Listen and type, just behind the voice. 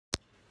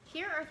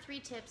Here are 3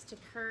 tips to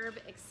curb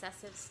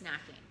excessive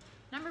snacking.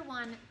 Number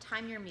 1,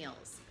 time your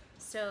meals.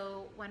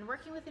 So when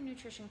working with a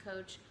nutrition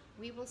coach,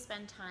 we will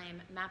spend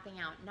time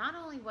mapping out not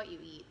only what you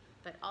eat,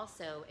 but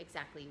also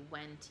exactly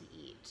when to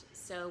eat.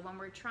 So when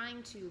we're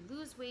trying to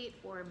lose weight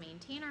or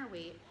maintain our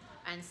weight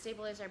and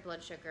stabilize our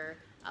blood sugar,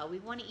 we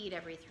want to eat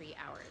every 3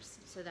 hours.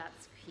 So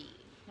that's key.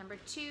 Number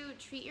 2,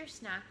 treat your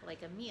snack like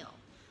a meal.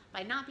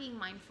 By not being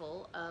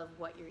mindful of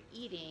what you're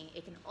eating,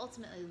 it can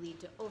ultimately lead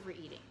to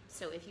overeating.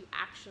 So if you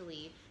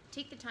actually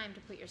take the time to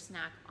put your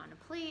snack on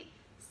a plate,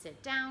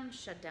 sit down,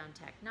 shut down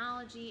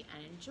technology,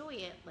 and enjoy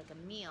it like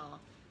a meal,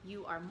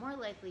 you are more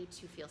likely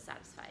to feel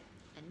satisfied.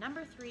 And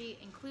number 3,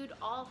 include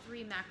all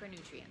 3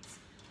 macronutrients.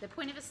 The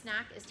point of a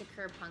snack is to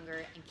curb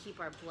hunger and keep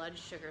our blood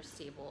sugar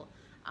stable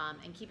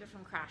and keep it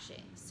from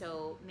crashing.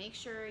 So make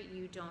sure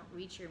you don't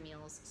reach your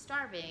meals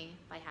starving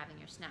by having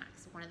your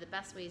snacks. One of the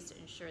best ways to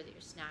ensure that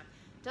your snack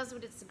does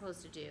what it's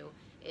supposed to do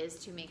is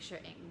to make sure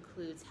it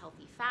includes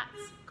healthy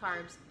fats,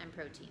 carbs, and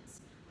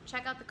proteins.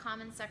 Check out the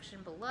comments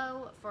section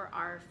below for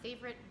our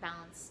favorite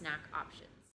balanced snack options.